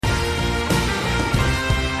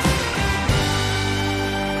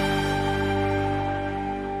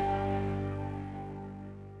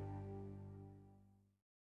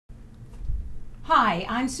Hi,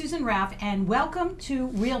 I'm Susan Raff, and welcome to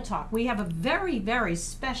Real Talk. We have a very, very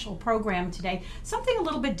special program today, something a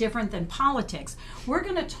little bit different than politics. We're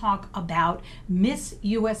going to talk about Miss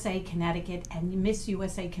USA Connecticut and Miss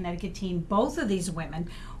USA Connecticut team. Both of these women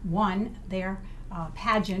won their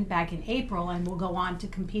pageant back in April and will go on to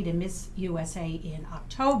compete in Miss USA in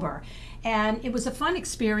October. And it was a fun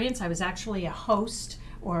experience. I was actually a host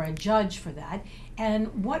or a judge for that.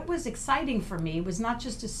 And what was exciting for me was not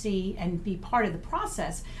just to see and be part of the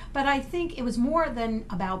process, but I think it was more than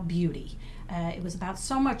about beauty. It was about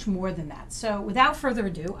so much more than that. So without further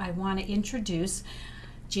ado, I want to introduce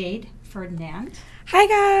Jade Ferdinand. Hi,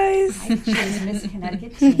 guys. Hi, she's Miss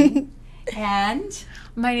Connecticut team. And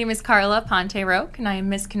my name is Carla Ponte-Roque, and I am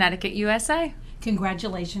Miss Connecticut USA.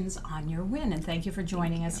 Congratulations on your win, and thank you for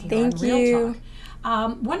joining us here on Real Talk.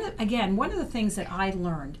 One of the things that I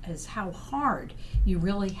learned is how hard you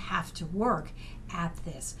really have to work at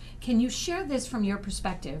this. Can you share this from your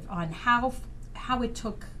perspective on how it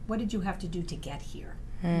took? What did you have to do to get here?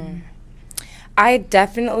 I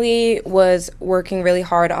definitely was working really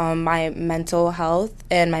hard on my mental health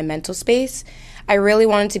and my mental space. I really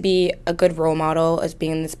wanted to be a good role model as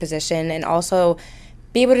being in this position, and also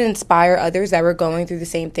be able to inspire others that were going through the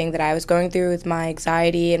same thing that I was going through with my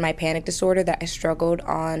anxiety and my panic disorder that I struggled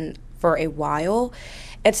on for a while.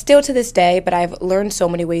 It's still to this day, but I've learned so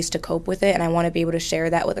many ways to cope with it, and I want to be able to share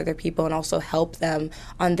that with other people and also help them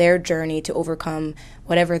on their journey to overcome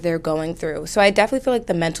whatever they're going through. So I definitely feel like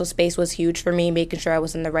the mental space was huge for me, making sure I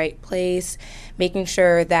was in the right place, making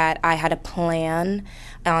sure that I had a plan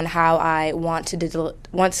on how I want to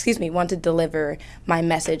deliver my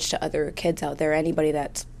message to other kids out there, anybody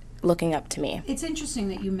that's looking up to me. It's interesting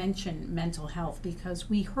that you mentioned mental health,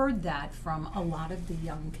 because we heard that from a lot of the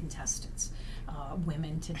young contestants,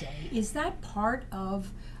 women today. Is that part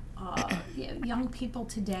of young people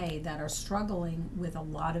today that are struggling with a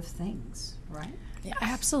lot of things, right? Yes.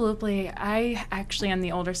 Absolutely. I actually am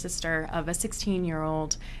the older sister of a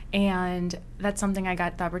 16-year-old, and that's something I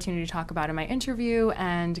got the opportunity to talk about in my interview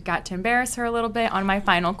and got to embarrass her a little bit on my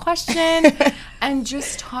final question. And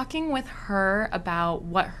just talking with her about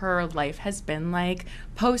what her life has been like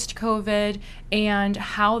post-COVID and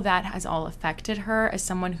how that has all affected her as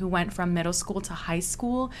someone who went from middle school to high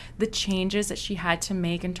school, the changes that she had to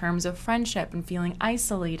make in terms of friendship and feeling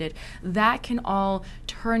isolated, that can all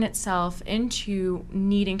turn itself into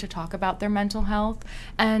needing to talk about their mental health.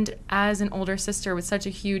 And as an older sister with such a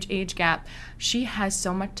huge age gap, she has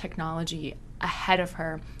so much technology ahead of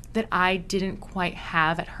her that I didn't quite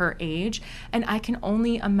have at her age. And I can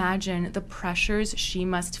only imagine the pressures she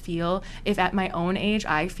must feel if at my own age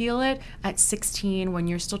I feel it at 16, when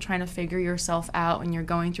you're still trying to figure yourself out and you're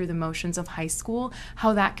going through the motions of high school,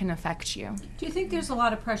 how that can affect you. Do you think there's a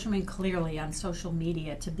lot of pressure, I mean, clearly on social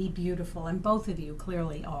media to be beautiful, and both of you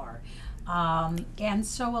clearly are. And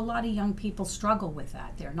so a lot of young people struggle with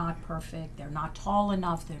that. They're not perfect, they're not tall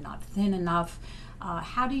enough, they're not thin enough.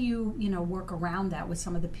 How do you, work around that with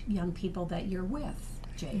some of the young people that you're with,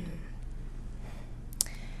 Jade?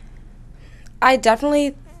 I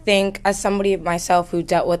definitely think, as somebody myself who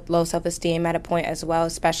dealt with low self-esteem at a point as well,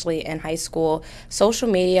 especially in high school, social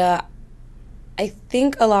media, I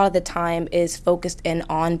think a lot of the time is focused in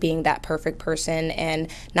on being that perfect person and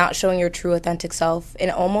not showing your true authentic self. And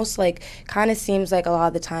almost kind of seems like a lot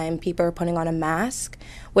of the time people are putting on a mask,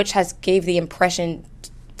 which has gave the impression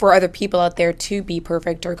for other people out there to be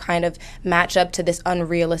perfect or kind of match up to this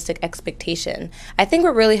unrealistic expectation. I think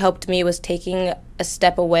what really helped me was taking a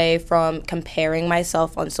step away from comparing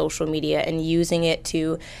myself on social media and using it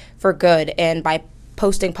for good, and by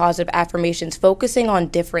posting positive affirmations, focusing on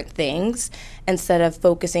different things instead of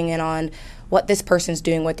focusing in on what this person's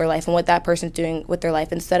doing with their life and what that person's doing with their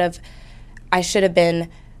life. Instead of, I should have been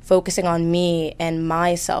focusing on me and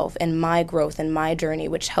myself and my growth and my journey,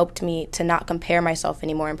 which helped me to not compare myself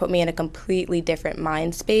anymore and put me in a completely different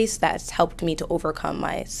mind space that's helped me to overcome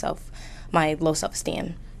my low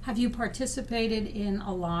self-esteem. Have you participated in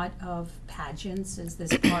a lot of pageants? Is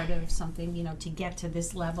this part of something, to get to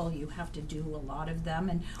this level, you have to do a lot of them?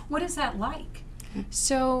 And what is that like?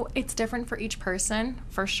 So it's different for each person,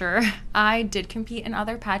 for sure. I did compete in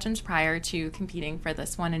other pageants prior to competing for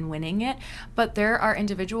this one and winning it, but there are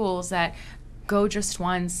individuals that go just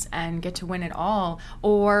once and get to win it all,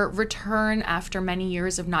 or return after many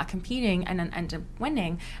years of not competing and then end up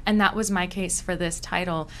winning. And that was my case for this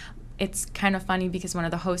title. It's kind of funny because one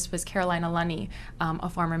of the hosts was Carolina Lunny, a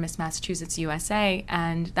former Miss Massachusetts USA,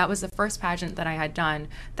 and that was the first pageant that I had done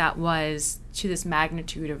that was to this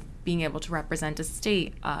magnitude of being able to represent a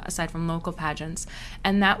state aside from local pageants.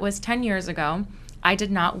 And that was 10 years ago. I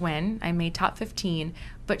did not win. I made top 15,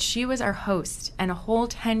 but she was our host. And a whole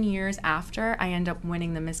 10 years after, I ended up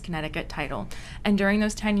winning the Miss Connecticut title. And during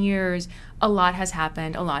those 10 years, a lot has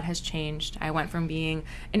happened. A lot has changed. I went from being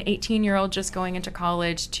an 18-year-old just going into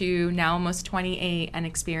college to now almost 28 and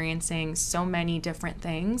experiencing so many different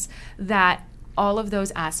things that all of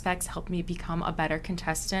those aspects helped me become a better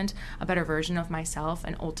contestant, a better version of myself,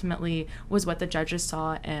 and ultimately was what the judges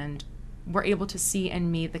saw and were able to see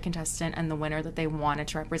in me the contestant and the winner that they wanted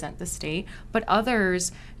to represent the state. But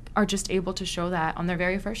others are just able to show that on their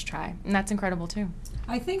very first try, and that's incredible too.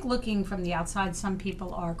 I think looking from the outside, some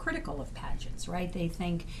people are critical of pageants, right? They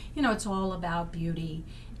think, it's all about beauty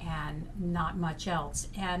and not much else.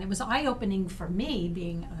 And it was eye-opening for me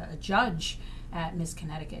being a judge at Miss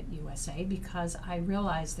Connecticut USA, because I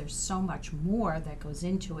realized there's so much more that goes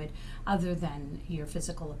into it other than your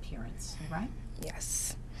physical appearance, right?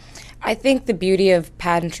 Yes. I think the beauty of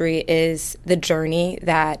pageantry is the journey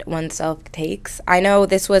that oneself takes. I know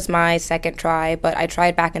this was my second try, but I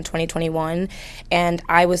tried back in 2021, and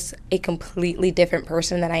I was a completely different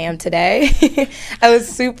person than I am today. I was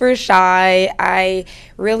super shy. I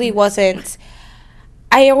really wasn't.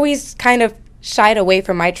 I always kind of shied away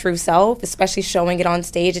from my true self, especially showing it on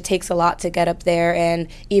stage. It takes a lot to get up there, and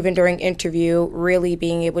even during interview, really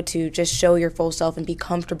being able to just show your full self and be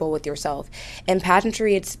comfortable with yourself. In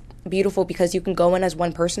pageantry, it's beautiful because you can go in as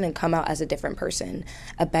one person and come out as a different person,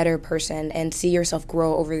 a better person, and see yourself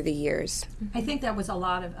grow over the years. I think that was a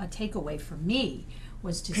lot of a takeaway for me,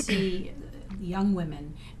 was to see young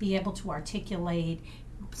women be able to articulate,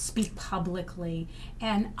 speak publicly,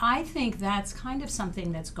 and I think that's kind of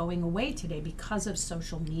something that's going away today because of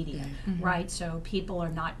social media, right? So people are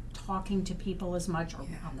not talking to people as much or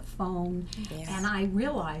on the phone, and I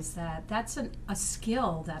realize that that's a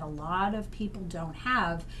skill that a lot of people don't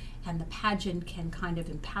have, and the pageant can kind of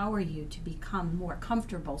empower you to become more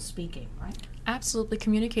comfortable speaking, right? Absolutely.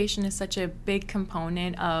 Communication is such a big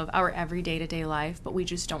component of our every day-to-day life, but we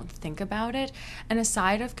just don't think about it. And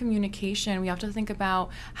aside of communication, we have to think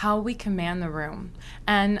about how we command the room.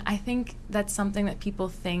 And I think that's something that people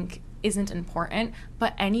think isn't important,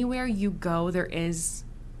 but anywhere you go, there is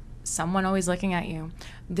someone always looking at you.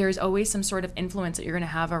 There's always some sort of influence that you're going to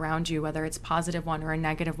have around you, whether it's a positive one or a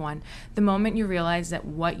negative one. The moment you realize that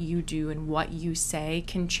what you do and what you say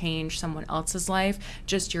can change someone else's life,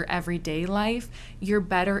 just your everyday life, you're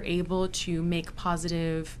better able to make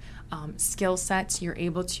positive skill sets. You're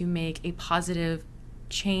able to make a positive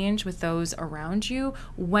change with those around you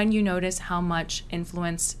when you notice how much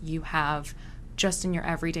influence you have just in your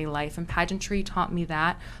everyday life. And pageantry taught me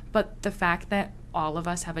that, but the fact that all of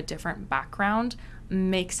us have a different background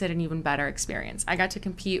makes it an even better experience. I got to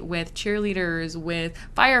compete with cheerleaders, with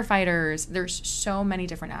firefighters. There's so many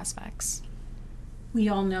different aspects. We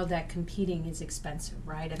all know that competing is expensive,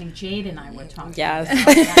 right? I think Jade and I were talking Yes.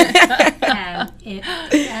 about that.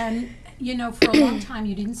 And for a long time,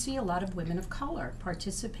 you didn't see a lot of women of color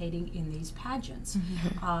participating in these pageants.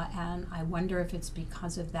 And I wonder if it's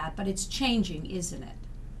because of that. But it's changing, isn't it?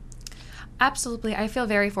 Absolutely. I feel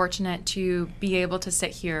very fortunate to be able to sit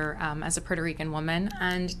here as a Puerto Rican woman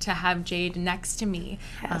and to have Jade next to me.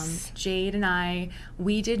 Yes. Jade and I,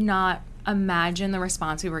 we did not imagine the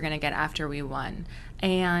response we were going to get after we won.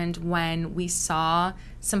 And when we saw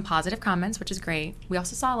some positive comments, which is great, we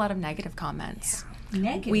also saw a lot of negative comments.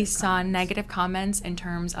 We saw negative comments in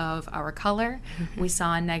terms of our color. We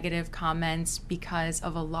saw negative comments because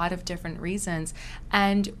of a lot of different reasons.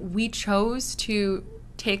 And we chose to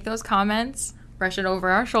take those comments, brush it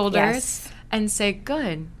over our shoulders, and say,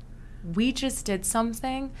 good, we just did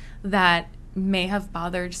something that may have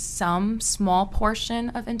bothered some small portion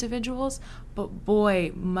of individuals, but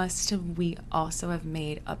boy, must have we also have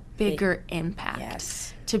made a bigger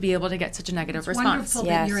impact to be able to get such a negative response. It's wonderful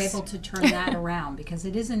that you're able to turn that around, because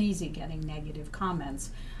it isn't easy getting negative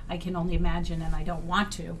comments. I can only imagine, and I don't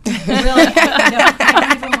want to. Really, I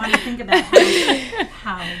don't even want to think about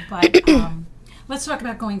how but let's talk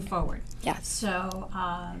about going forward. Yes. So,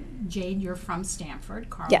 Jade, you're from Stamford.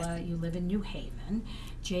 Carla, you live in New Haven.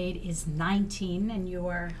 Jade is 19, and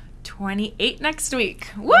you're 28 next week.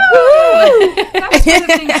 Woo! That was one of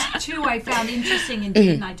the things, too, I found interesting, and Jade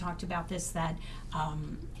and I talked about this, that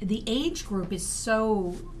the age group is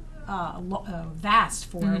so vast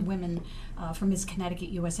for women from Miss Connecticut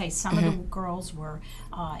USA. Some of the girls were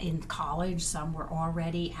in college, some were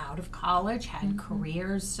already out of college, had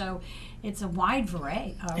careers, so it's a wide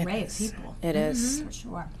array of people. It is. For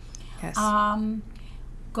sure. Yes.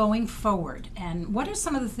 Going forward, and what are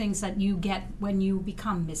some of the things that you get when you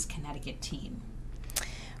become Miss Connecticut Teen?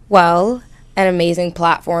 Well, an amazing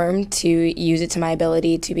platform to use it to my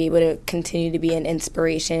ability to be able to continue to be an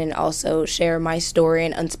inspiration and also share my story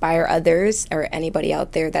and inspire others or anybody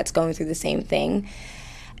out there that's going through the same thing.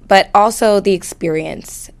 But also the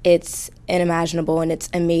experience. It's unimaginable, and it's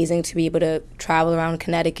amazing to be able to travel around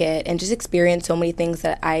Connecticut and just experience so many things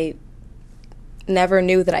that I never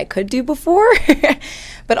knew that I could do before.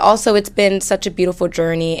 But also it's been such a beautiful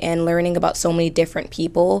journey and learning about so many different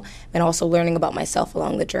people and also learning about myself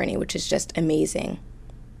along the journey, which is just amazing.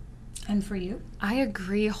 And for you? I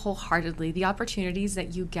agree wholeheartedly. The opportunities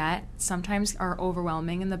that you get sometimes are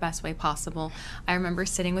overwhelming in the best way possible. I remember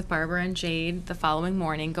sitting with Barbara and Jade the following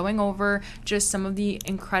morning, going over just some of the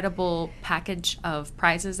incredible package of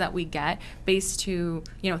prizes that we get based to,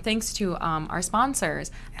 thanks to our sponsors.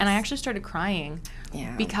 Yes. And I actually started crying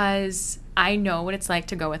because I know what it's like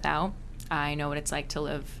to go without. I know what it's like to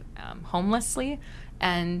live homelessly,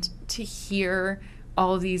 and to hear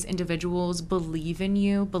all of these individuals believe in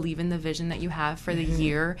you, believe in the vision that you have for the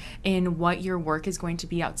year, in what your work is going to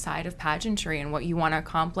be outside of pageantry and what you want to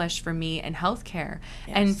accomplish for me in healthcare.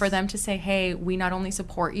 Yes. And for them to say, hey, we not only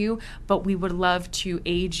support you, but we would love to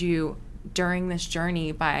aid you during this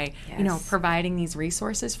journey by, providing these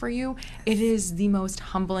resources for you. It is the most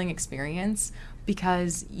humbling experience,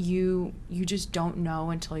 because you just don't know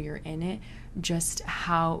until you're in it just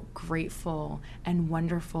how grateful and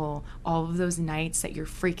wonderful all of those nights that you're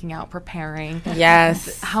freaking out preparing.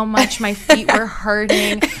 Yes. How much my feet were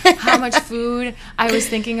hurting, how much food I was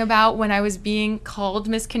thinking about when I was being called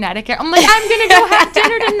Miss Connecticut. I'm like, I'm going to go have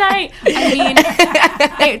dinner tonight. I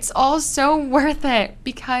mean, it's all so worth it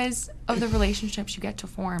because of the relationships you get to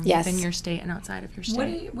form within your state and outside of your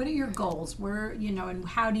state. What are your goals? And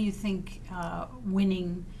how do you think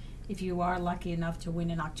winning, if you are lucky enough to win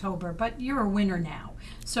in October, but you're a winner now.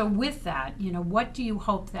 So with that, what do you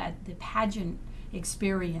hope that the pageant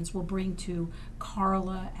experience will bring to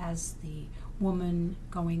Carla as the woman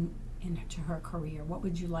going into her career? What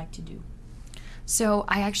would you like to do? So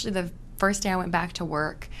the first day I went back to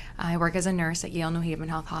work, I work as a nurse at Yale New Haven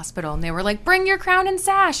Health Hospital, and they were like, bring your crown and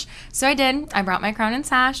sash. So I did. I brought my crown and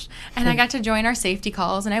sash, and I got to join our safety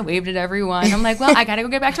calls, and I waved at everyone. I'm like, well, I got to go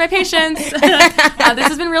get back to my patients. This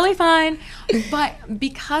has been really fun. But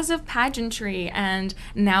because of pageantry and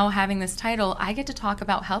now having this title, I get to talk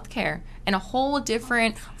about healthcare in a whole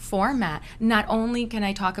different format. Not only can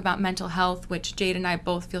I talk about mental health, which Jade and I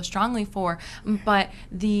both feel strongly for, but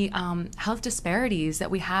the health disparities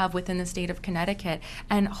that we have within the state of Connecticut.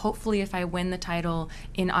 And hopefully if I win the title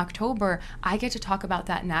in October, I get to talk about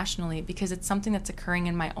that nationally, because it's something that's occurring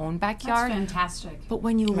in my own backyard. That's fantastic. But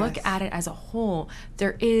when you look at it as a whole,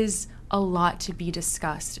 there is a lot to be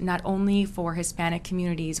discussed, not only for Hispanic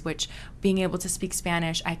communities, which being able to speak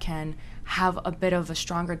Spanish, I can have a bit of a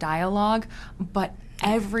stronger dialogue, but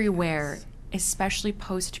everywhere, especially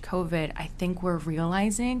post-COVID, I think we're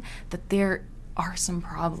realizing that there are some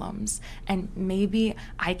problems, and maybe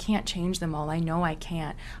I can't change them all. I know I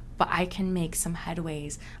can't, but I can make some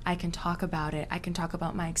headways. I can talk about it. I can talk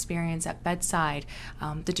about my experience at bedside,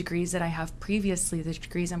 the degrees that I have previously, the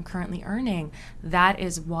degrees I'm currently earning. That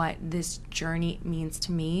is what this journey means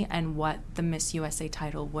to me and what the Miss USA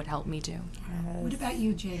title would help me do. What about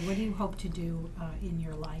you, Jade? What do you hope to do in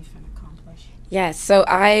your life and accomplish? Yes, so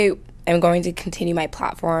I am going to continue my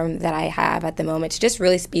platform that I have at the moment to just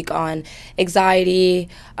really speak on anxiety,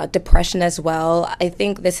 depression as well. I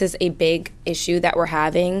think this is a big issue that we're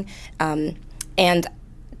having, and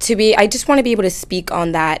I just want to be able to speak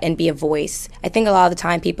on that and be a voice. I think a lot of the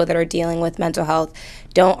time people that are dealing with mental health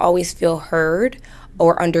don't always feel heard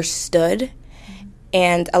or understood,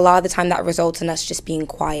 and a lot of the time that results in us just being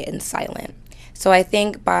quiet and silent. So I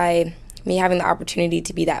think by me having the opportunity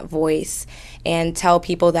to be that voice and tell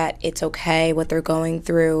people that it's okay what they're going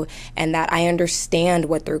through and that I understand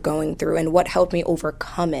what they're going through and what helped me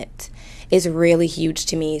overcome it is really huge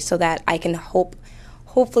to me, so that I can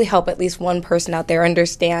hopefully help at least one person out there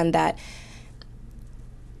understand that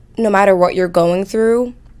no matter what you're going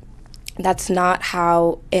through, that's not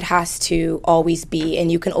how it has to always be,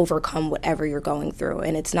 and you can overcome whatever you're going through.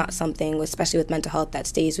 And it's not something, especially with mental health, that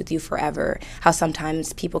stays with you forever, how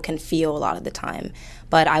sometimes people can feel a lot of the time.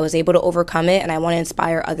 But I was able to overcome it, and I want to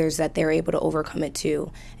inspire others that they're able to overcome it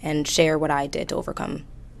too, and share what I did to overcome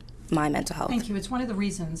my mental health. Thank you. It's one of the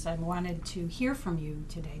reasons I wanted to hear from you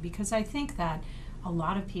today, because I think that a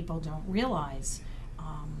lot of people don't realize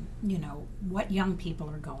what young people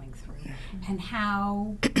are going through and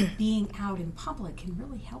how being out in public can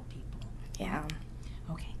really help people. Yeah.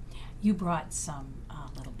 Okay. You brought some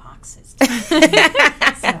little boxes.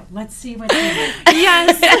 So let's see what's in it.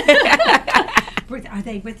 Yes. Are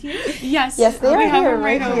they with you? Yes. Yes, they we are have here, them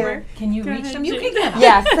right right over. here. Can you Go reach ahead, them? You Jane. can get up.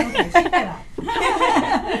 Yes. Okay, she get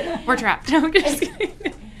up. We're trapped. I'm just kidding.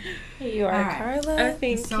 Here you are, All right. Carla. Oh,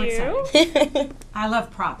 thank So you. exciting. I love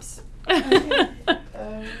props. All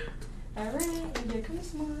right, here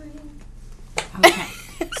comes mine. Okay.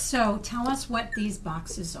 So tell us what these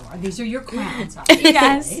boxes are. These are your crowns, obviously.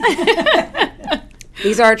 Yes.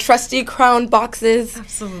 These are our trusty crown boxes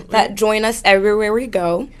Absolutely. that join us everywhere we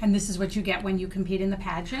go. And this is what you get when you compete in the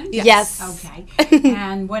pageant? Yes. Okay.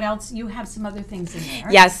 And what else? You have some other things in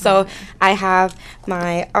there. Yes, so I have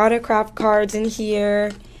my autograph cards in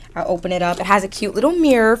here. I'll open it up. It has a cute little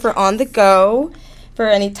mirror for on the go for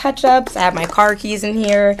any touch-ups. I have my car keys in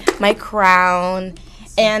here, my crown,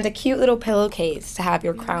 and a cute little pillowcase to have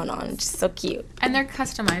your crown on. Just so cute. And they're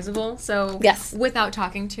customizable, so Yes. without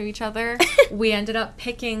talking to each other, we ended up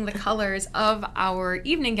picking the colors of our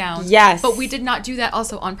evening gowns. Yes. But we did not do that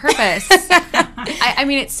also on purpose. I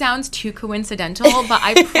mean, it sounds too coincidental, but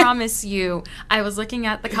I promise you, I was looking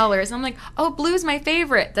at the colors, and I'm like, oh, blue's my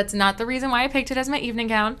favorite. That's not the reason why I picked it as my evening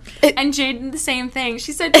gown. And Jade did the same thing.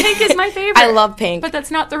 She said pink is my favorite. I love pink. But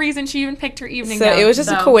that's not the reason she even picked her evening So gown. it was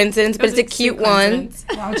just a coincidence, but It was it's a cute sweet one. coincidence.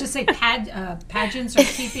 Well, I would just say pageants are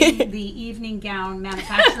keeping the evening gown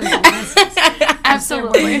manufacturers in business.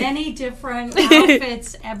 Absolutely. There were many different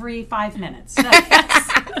outfits every 5 minutes. So,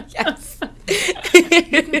 Yes. you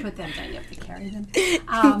can put them down. You have to carry them.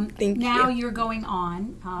 Thank now you. you're going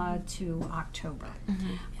on to October.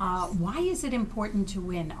 Why is it important to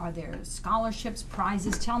win? Are there scholarships,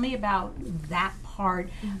 prizes? Tell me about that part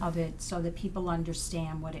of it so that people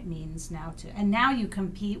understand what it means now to. And now you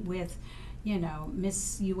compete with, you know,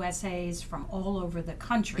 Miss USAs from all over the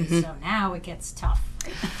country. So now it gets tough.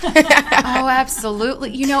 Oh,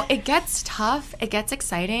 absolutely. You know, it gets tough. It gets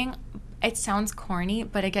exciting. It sounds corny,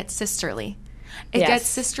 but it gets sisterly. It Yes. gets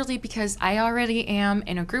sisterly because I already am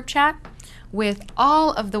in a group chat with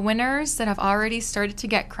all of the winners that have already started to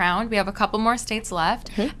get crowned. We have a couple more states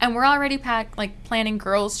left, and we're already planning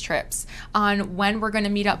girls' trips on when we're going to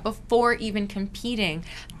meet up before even competing,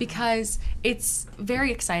 because it's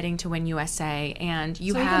very exciting to win USA, and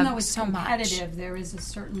you So have even though it's so much. competitive, there is a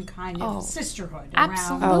certain kind of Oh, sisterhood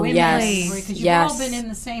absolutely. around Oh, women. yes. Because you've Yes. all been in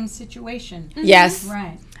the same situation. Yes.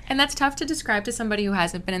 Right. And that's tough to describe to somebody who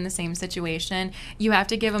hasn't been in the same situation. You have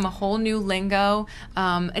to give them a whole new lingo.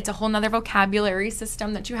 It's a whole nother vocabulary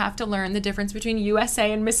system that you have to learn, the difference between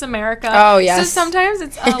USA and Miss America. Oh, yes. So sometimes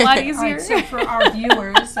it's a lot All easier. right, so for our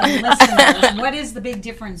viewers and listeners, what is the big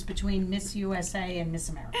difference between Miss USA and Miss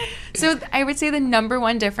America? So I would say the number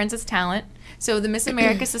one difference is talent. So the Miss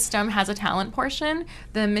America system has a talent portion.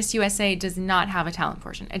 The Miss USA does not have a talent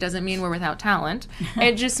portion. It doesn't mean we're without talent.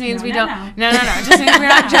 It just means No, we no, don't. no. No. It just means we're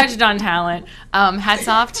not judged on talent. Hats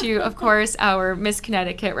off to, of course, our Miss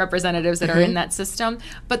Connecticut representatives that are in that system.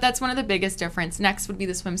 But that's one of the biggest difference. Next would be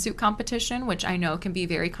the swimsuit competition, which I know can be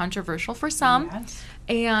very controversial for some. Yes.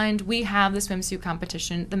 And we have the swimsuit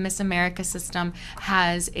competition. The Miss America system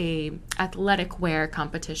has a athletic wear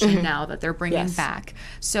competition now that they're bringing Yes. back.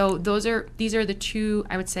 So these are the two,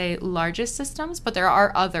 I would say, largest systems, but there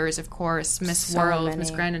are others, of course, Miss So World, many.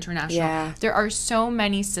 Miss Grand International. Yeah. There are so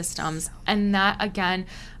many systems, and that, again,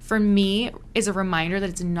 for me, is a reminder that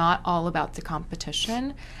it's not all about the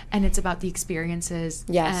competition, and it's about the experiences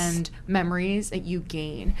Yes. and memories that you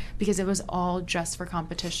gain. Because if it was all just for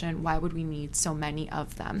competition, why would we need so many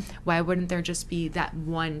of them? Why wouldn't there just be that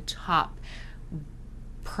one top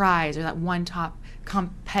prize or that one top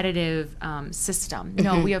competitive system?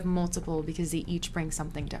 No, we have multiple because they each bring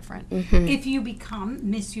something different. If you become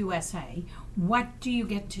Miss USA, what do you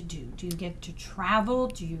get to do? Do you get to travel?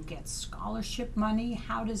 Do you get scholarship money?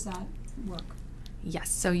 How does that work?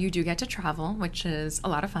 Yes, so you do get to travel, which is a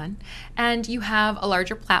lot of fun. And you have a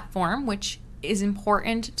larger platform, which is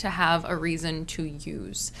important to have a reason to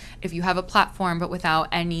use. If you have a platform but without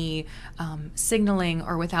any signaling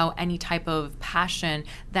or without any type of passion,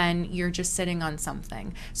 then you're just sitting on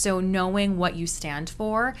something. So knowing what you stand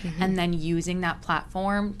for and then using that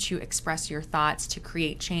platform to express your thoughts, to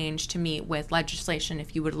create change, to meet with legislation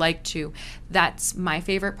if you would like to. That's my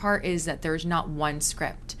favorite part, is that there's not one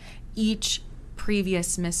script. Each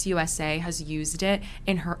previous Miss USA has used it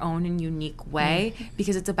in her own and unique way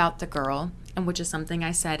because it's about the girl, and which is something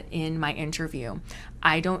I said in my interview.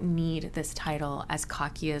 I don't need this title, as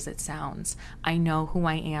cocky as it sounds. I know who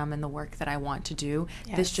I am and the work that I want to do.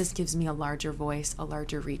 Yes. This just gives me a larger voice, a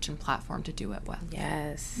larger reach and platform to do it with.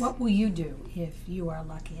 Yes. What will you do if you are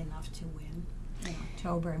lucky enough to win in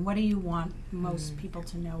October? And what do you want most people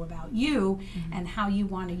to know about you and how you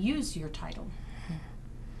want to use your title?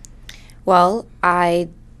 Well, I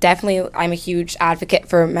definitely, I'm a huge advocate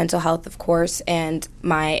for mental health, of course, and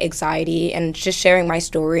my anxiety, and just sharing my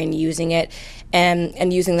story and using it,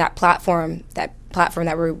 and using that platform that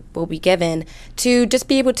we will be given to just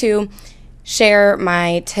be able to share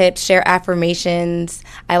my tips, share affirmations.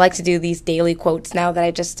 I like to do these daily quotes now that I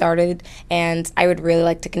just started, and I would really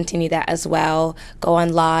like to continue that as well. Go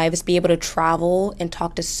on lives, be able to travel and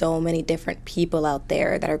talk to so many different people out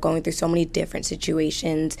there that are going through so many different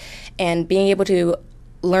situations, and being able to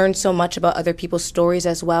learn so much about other people's stories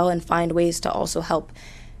as well, and find ways to also help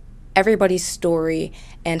everybody's story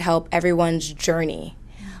and help everyone's journey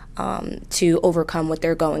to overcome what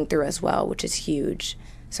they're going through as well, which is huge.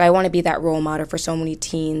 So I want to be that role model for so many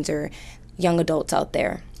teens or young adults out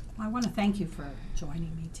there. Well, I want to thank you for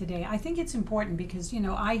joining me today. I think it's important because,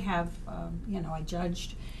 I have, I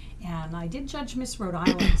judged, and I did judge Miss Rhode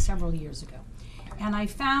Island several years ago. And I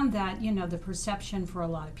found that, the perception for a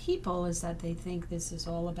lot of people is that they think this is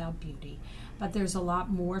all about beauty. But there's a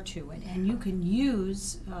lot more to it. And you can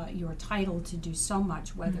use your title to do so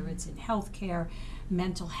much, whether it's in healthcare,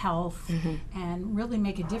 mental health, and really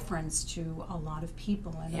make a difference to a lot of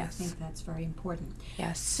people. And I think that's very important.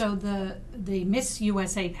 Yes. So the Miss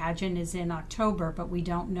USA pageant is in October, but we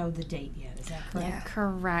don't know the date yet. Is that correct? Yeah.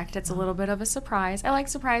 Correct. It's a little bit of a surprise. I like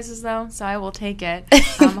surprises, though, so I will take it.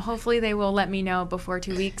 Hopefully they will let me know before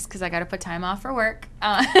 2 weeks because I got to put time off for work.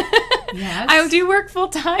 Yes. I do work full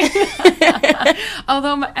time.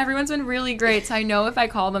 Although everyone's been really great, so I know if I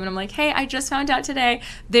call them and I'm like, hey, I just found out today,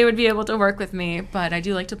 they would be able to work with me. But I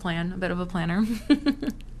do like to plan, a bit of a planner.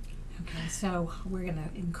 Okay, so we're going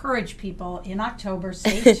to encourage people in October,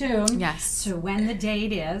 stay tuned to when the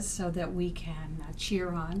date is so that we can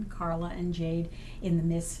cheer on Carla and Jade in the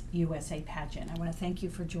Miss USA pageant. I want to thank you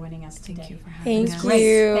for joining us today. Thank you for having us. Thank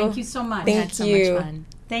you. Thank you so much. Thank I had so much fun.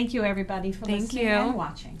 Thank you, everybody, for listening and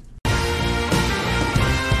watching.